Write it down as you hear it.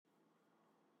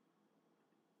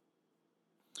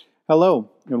Hello,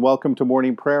 and welcome to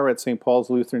morning prayer at St. Paul's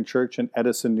Lutheran Church in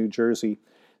Edison, New Jersey.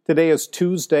 Today is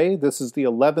Tuesday. This is the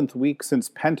 11th week since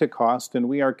Pentecost, and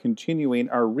we are continuing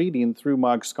our reading through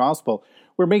Mark's Gospel.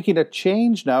 We're making a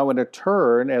change now and a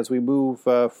turn as we move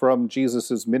from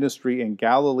Jesus' ministry in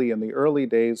Galilee in the early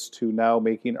days to now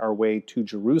making our way to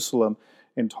Jerusalem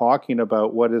and talking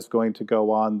about what is going to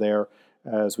go on there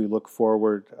as we look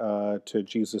forward to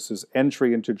Jesus'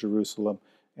 entry into Jerusalem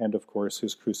and, of course,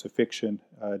 his crucifixion,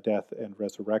 death, and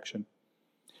resurrection.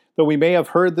 Though we may have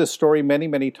heard this story many,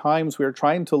 many times, we are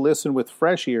trying to listen with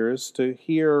fresh ears to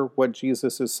hear what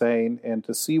Jesus is saying and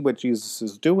to see what Jesus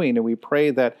is doing. And we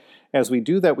pray that as we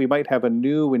do that, we might have a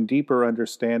new and deeper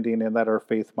understanding and that our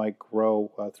faith might grow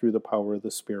through the power of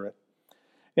the Spirit.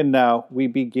 And now we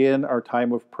begin our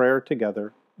time of prayer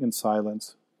together in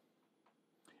silence.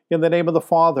 In the name of the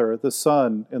Father, the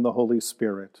Son, and the Holy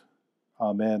Spirit.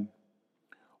 Amen.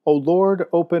 O Lord,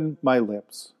 open my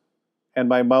lips, and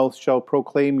my mouth shall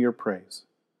proclaim your praise.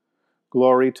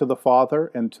 Glory to the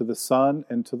Father, and to the Son,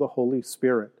 and to the Holy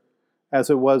Spirit, as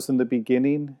it was in the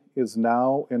beginning, is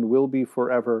now, and will be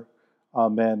forever.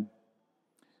 Amen.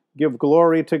 Give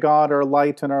glory to God, our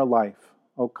light and our life.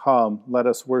 O come, let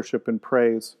us worship and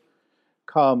praise.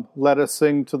 Come, let us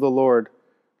sing to the Lord.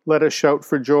 Let us shout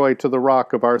for joy to the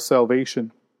rock of our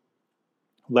salvation.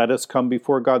 Let us come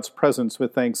before God's presence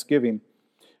with thanksgiving,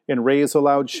 and raise a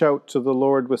loud shout to the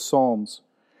Lord with psalms.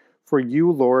 For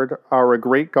you, Lord, are a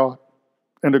great God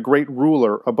and a great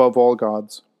ruler above all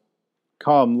gods.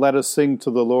 Come, let us sing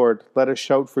to the Lord. Let us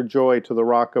shout for joy to the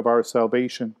rock of our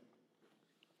salvation.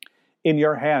 In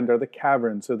your hand are the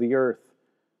caverns of the earth.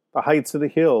 The heights of the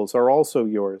hills are also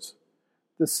yours.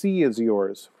 The sea is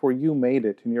yours, for you made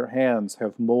it, and your hands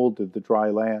have molded the dry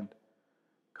land.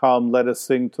 Come, let us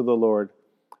sing to the Lord.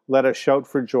 Let us shout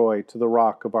for joy to the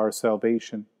rock of our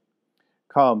salvation.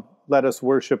 Come, let us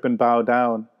worship and bow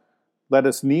down. Let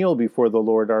us kneel before the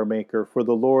Lord our Maker, for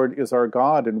the Lord is our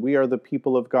God, and we are the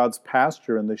people of God's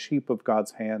pasture and the sheep of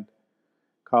God's hand.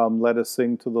 Come, let us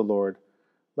sing to the Lord.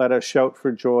 Let us shout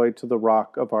for joy to the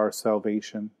rock of our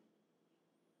salvation.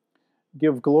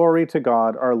 Give glory to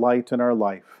God, our light and our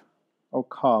life. O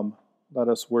come, let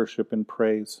us worship and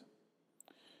praise.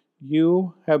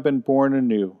 You have been born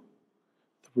anew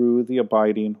through the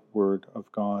abiding Word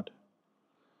of God.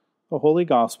 The Holy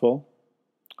Gospel,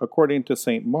 according to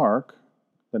St. Mark,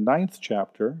 the 9th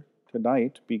chapter,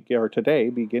 today,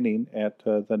 beginning at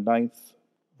the 9th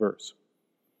verse.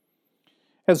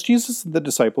 As Jesus and the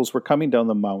disciples were coming down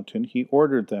the mountain, he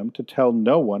ordered them to tell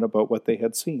no one about what they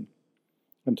had seen,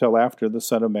 until after the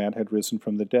Son of Man had risen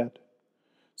from the dead.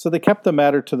 So they kept the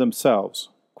matter to themselves,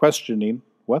 questioning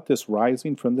what this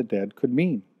rising from the dead could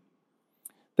mean.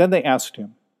 Then they asked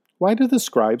him, "Why do the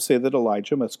scribes say that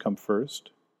Elijah must come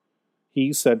first?"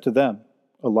 He said to them,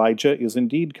 "Elijah is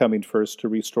indeed coming first to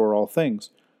restore all things.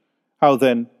 How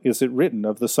then is it written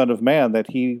of the Son of Man that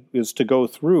he is to go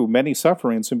through many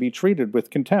sufferings and be treated with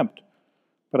contempt?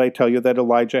 But I tell you that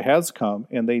Elijah has come,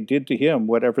 and they did to him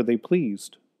whatever they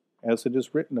pleased, as it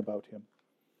is written about him."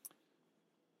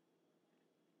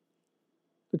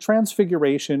 The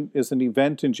Transfiguration is an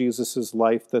event in Jesus'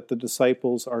 life that the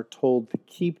disciples are told to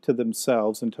keep to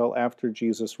themselves until after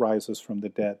Jesus rises from the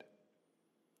dead.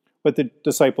 What the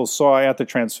disciples saw at the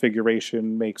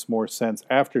Transfiguration makes more sense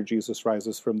after Jesus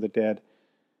rises from the dead,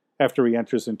 after he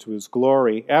enters into his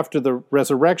glory. After the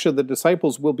resurrection, the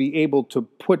disciples will be able to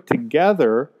put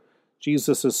together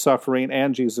Jesus' suffering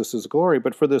and Jesus' glory,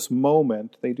 but for this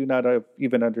moment, they do not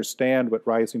even understand what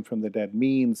rising from the dead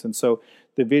means. And so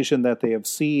the vision that they have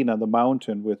seen on the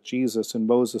mountain with Jesus and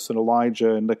Moses and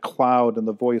Elijah and the cloud and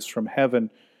the voice from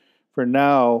heaven, for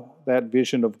now, that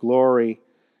vision of glory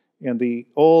and the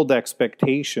old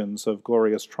expectations of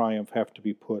glorious triumph have to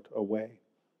be put away.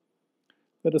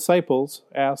 The disciples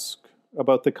ask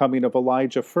about the coming of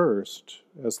Elijah first,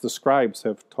 as the scribes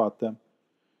have taught them.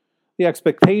 The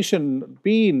expectation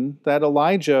being that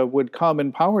Elijah would come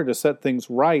in power to set things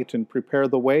right and prepare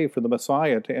the way for the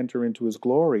Messiah to enter into his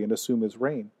glory and assume his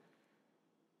reign.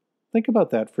 Think about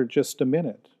that for just a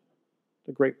minute.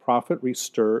 The great prophet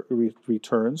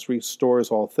returns,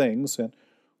 restores all things, and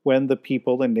when the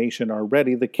people and nation are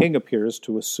ready, the king appears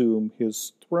to assume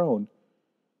his throne.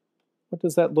 What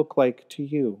does that look like to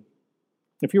you?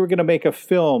 If you were going to make a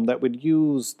film that would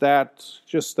use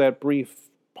just that brief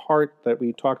part that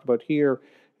we talked about here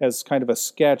as kind of a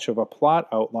sketch of a plot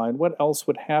outline, what else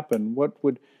would happen? What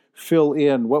would fill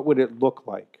in? What would it look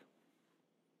like?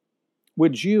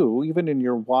 Would you, even in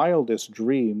your wildest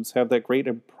dreams, have that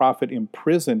great prophet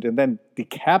imprisoned and then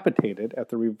decapitated at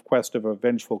the request of a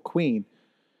vengeful queen,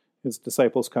 his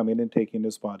disciples coming and taking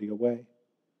his body away?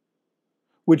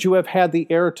 Would you have had the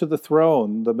heir to the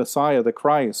throne, the Messiah, the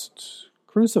Christ,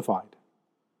 crucified?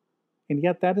 And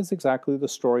yet that is exactly the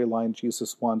storyline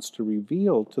Jesus wants to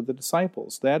reveal to the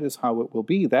disciples. That is how it will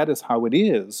be. That is how it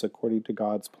is, according to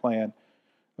God's plan,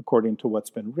 according to what's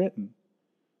been written,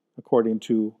 according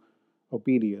to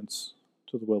obedience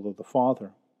to the will of the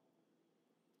Father.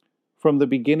 From the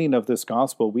beginning of this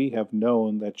gospel, we have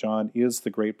known that John is the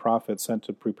great prophet sent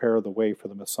to prepare the way for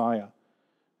the Messiah.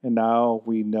 And now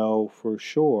we know for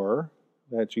sure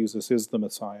that Jesus is the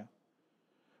Messiah.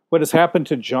 What has happened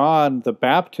to John the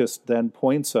Baptist then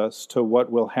points us to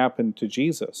what will happen to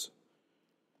Jesus.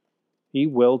 He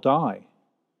will die,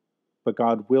 but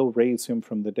God will raise him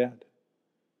from the dead.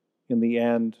 In the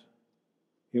end,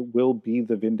 it will be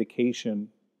the vindication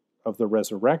of the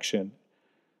resurrection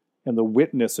and the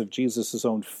witness of Jesus'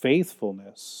 own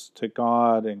faithfulness to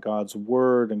God and God's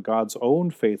word and God's own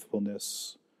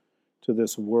faithfulness to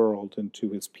this world and to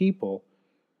his people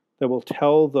that will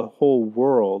tell the whole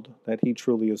world that he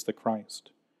truly is the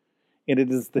Christ. And it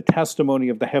is the testimony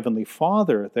of the Heavenly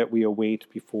Father that we await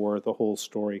before the whole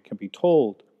story can be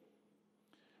told.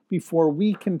 Before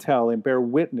we can tell and bear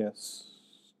witness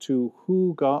to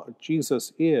who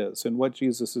Jesus is and what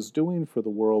Jesus is doing for the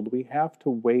world, we have to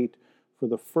wait for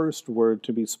the first word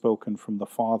to be spoken from the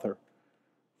Father,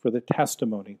 for the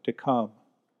testimony to come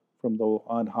from the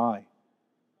on high,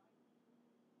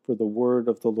 for the word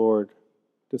of the Lord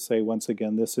to say once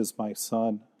again, "This is my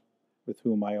Son, with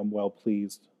whom I am well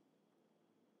pleased."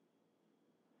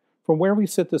 From where we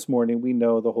sit this morning, we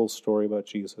know the whole story about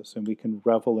Jesus, and we can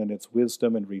revel in its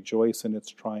wisdom and rejoice in its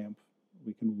triumph.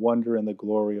 We can wonder in the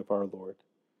glory of our Lord.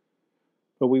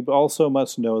 But we also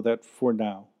must know that for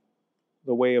now,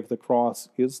 the way of the cross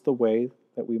is the way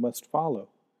that we must follow.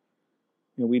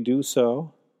 And we do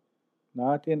so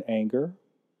not in anger,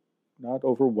 not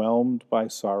overwhelmed by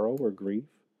sorrow or grief,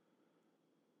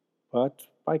 but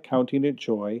by counting it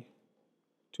joy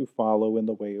to follow in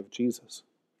the way of Jesus,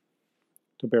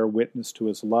 to bear witness to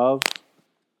his love,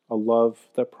 a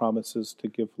love that promises to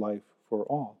give life for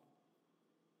all.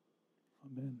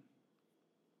 Amen.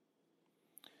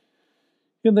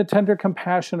 In the tender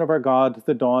compassion of our God,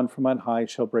 the dawn from on high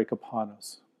shall break upon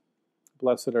us.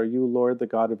 Blessed are you, Lord, the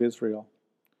God of Israel.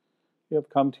 You have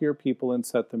come to your people and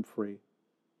set them free.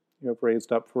 You have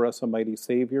raised up for us a mighty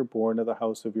Savior, born of the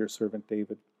house of your servant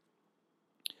David.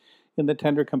 In the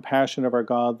tender compassion of our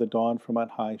God, the dawn from on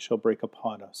high shall break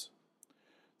upon us.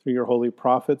 Through your holy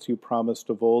prophets, you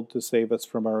promised of old to save us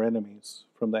from our enemies,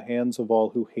 from the hands of all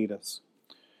who hate us,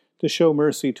 to show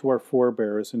mercy to our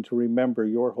forebears, and to remember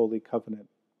your holy covenant.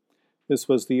 This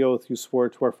was the oath you swore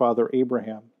to our father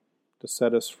Abraham, to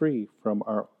set us free from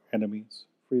our enemies,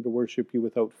 free to worship you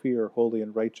without fear, holy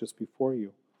and righteous before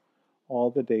you, all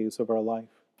the days of our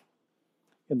life.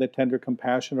 In the tender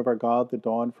compassion of our God, the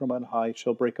dawn from on high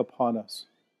shall break upon us.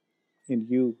 And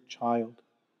you, child,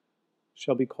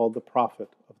 shall be called the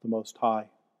prophet of the Most High.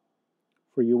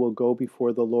 For you will go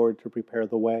before the Lord to prepare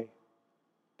the way,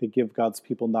 to give God's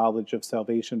people knowledge of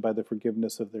salvation by the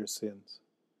forgiveness of their sins.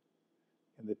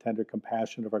 In the tender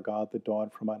compassion of our God, the dawn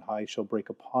from on high shall break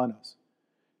upon us,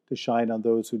 to shine on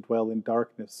those who dwell in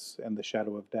darkness and the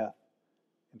shadow of death,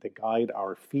 and to guide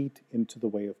our feet into the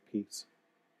way of peace.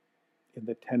 In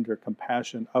the tender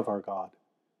compassion of our God,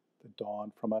 the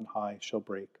dawn from on high shall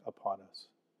break upon us.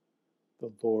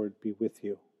 The Lord be with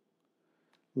you.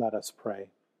 Let us pray.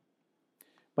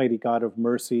 Mighty God of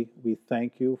mercy, we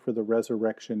thank you for the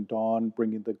resurrection dawn,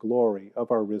 bringing the glory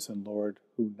of our risen Lord,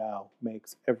 who now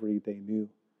makes every day new.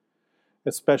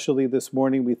 Especially this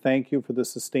morning, we thank you for the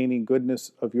sustaining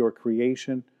goodness of your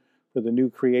creation, for the new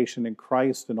creation in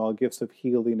Christ and all gifts of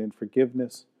healing and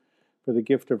forgiveness, for the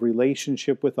gift of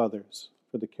relationship with others,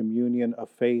 for the communion of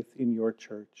faith in your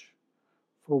church.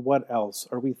 For what else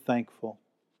are we thankful?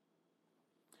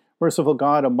 Merciful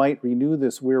God, a might renew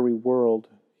this weary world,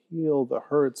 heal the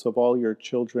hurts of all your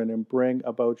children, and bring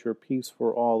about your peace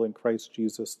for all in Christ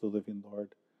Jesus, the living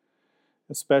Lord.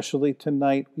 Especially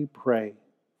tonight, we pray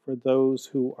for those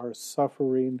who are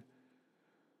suffering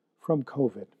from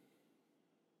COVID.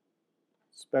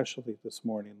 Especially this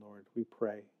morning, Lord, we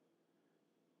pray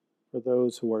for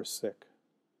those who are sick,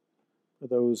 for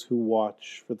those who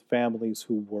watch, for the families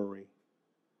who worry,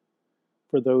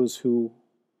 for those who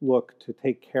look to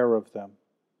take care of them,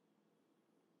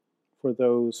 for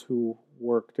those who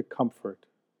work to comfort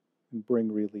and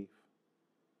bring relief.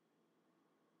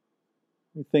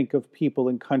 We think of people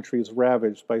in countries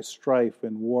ravaged by strife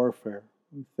and warfare.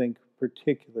 We think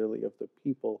particularly of the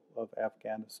people of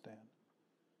Afghanistan.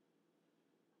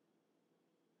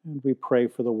 And we pray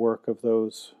for the work of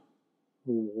those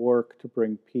who work to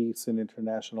bring peace and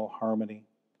international harmony.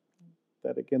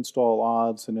 that against all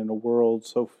odds and in a world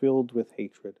so filled with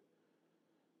hatred,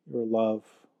 your love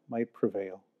might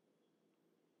prevail.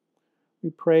 We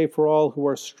pray for all who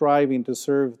are striving to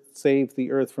save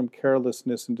the earth from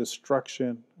carelessness and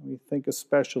destruction. We think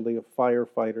especially of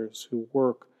firefighters who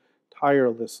work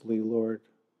tirelessly, Lord,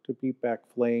 to beat back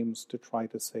flames to try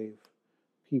to save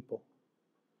people.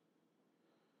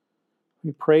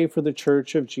 We pray for the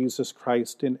Church of Jesus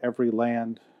Christ in every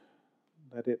land,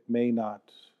 that it may not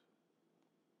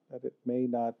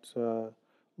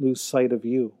lose sight of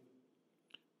you,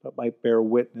 but might bear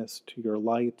witness to your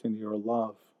light and your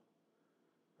love,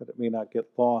 that it may not get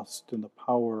lost in the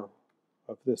power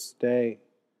of this day,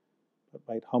 but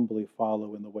might humbly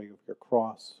follow in the way of your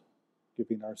cross,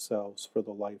 giving ourselves for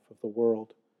the life of the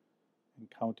world and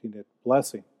counting it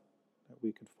blessing that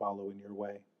we could follow in your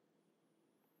way.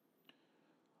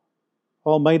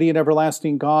 Almighty and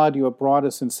everlasting God, you have brought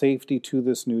us in safety to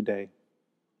this new day.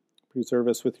 Preserve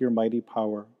us with your mighty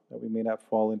power, that we may not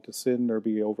fall into sin or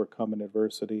be overcome in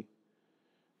adversity.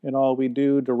 In all we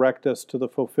do, direct us to the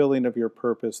fulfilling of your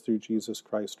purpose through Jesus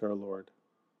Christ our Lord.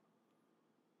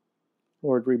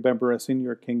 Lord, remember us in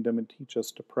your kingdom and teach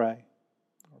us to pray.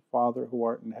 Our Father, who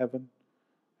art in heaven,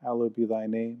 hallowed be thy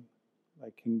name. Thy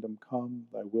kingdom come,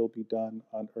 thy will be done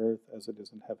on earth as it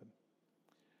is in heaven.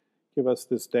 Give us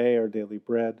this day our daily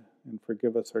bread, and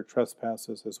forgive us our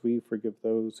trespasses as we forgive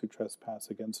those who trespass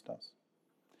against us.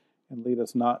 And lead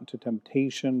us not into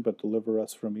temptation, but deliver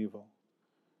us from evil.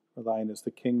 For thine is the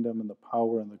kingdom and the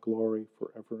power and the glory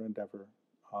forever and ever.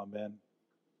 Amen.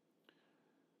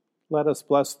 Let us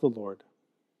bless the Lord.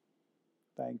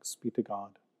 Thanks be to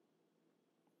God.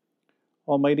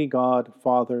 Almighty God,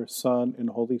 Father, Son, and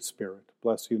Holy Spirit,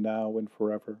 bless you now and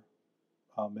forever.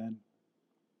 Amen.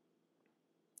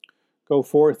 Go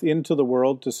forth into the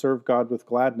world to serve God with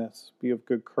gladness. Be of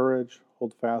good courage.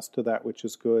 Hold fast to that which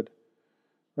is good.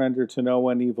 Render to no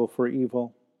one evil for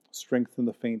evil. Strengthen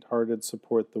the faint-hearted.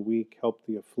 Support the weak. Help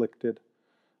the afflicted.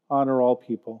 Honor all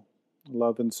people.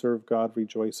 Love and serve God,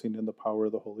 rejoicing in the power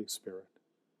of the Holy Spirit.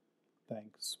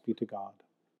 Thanks be to God.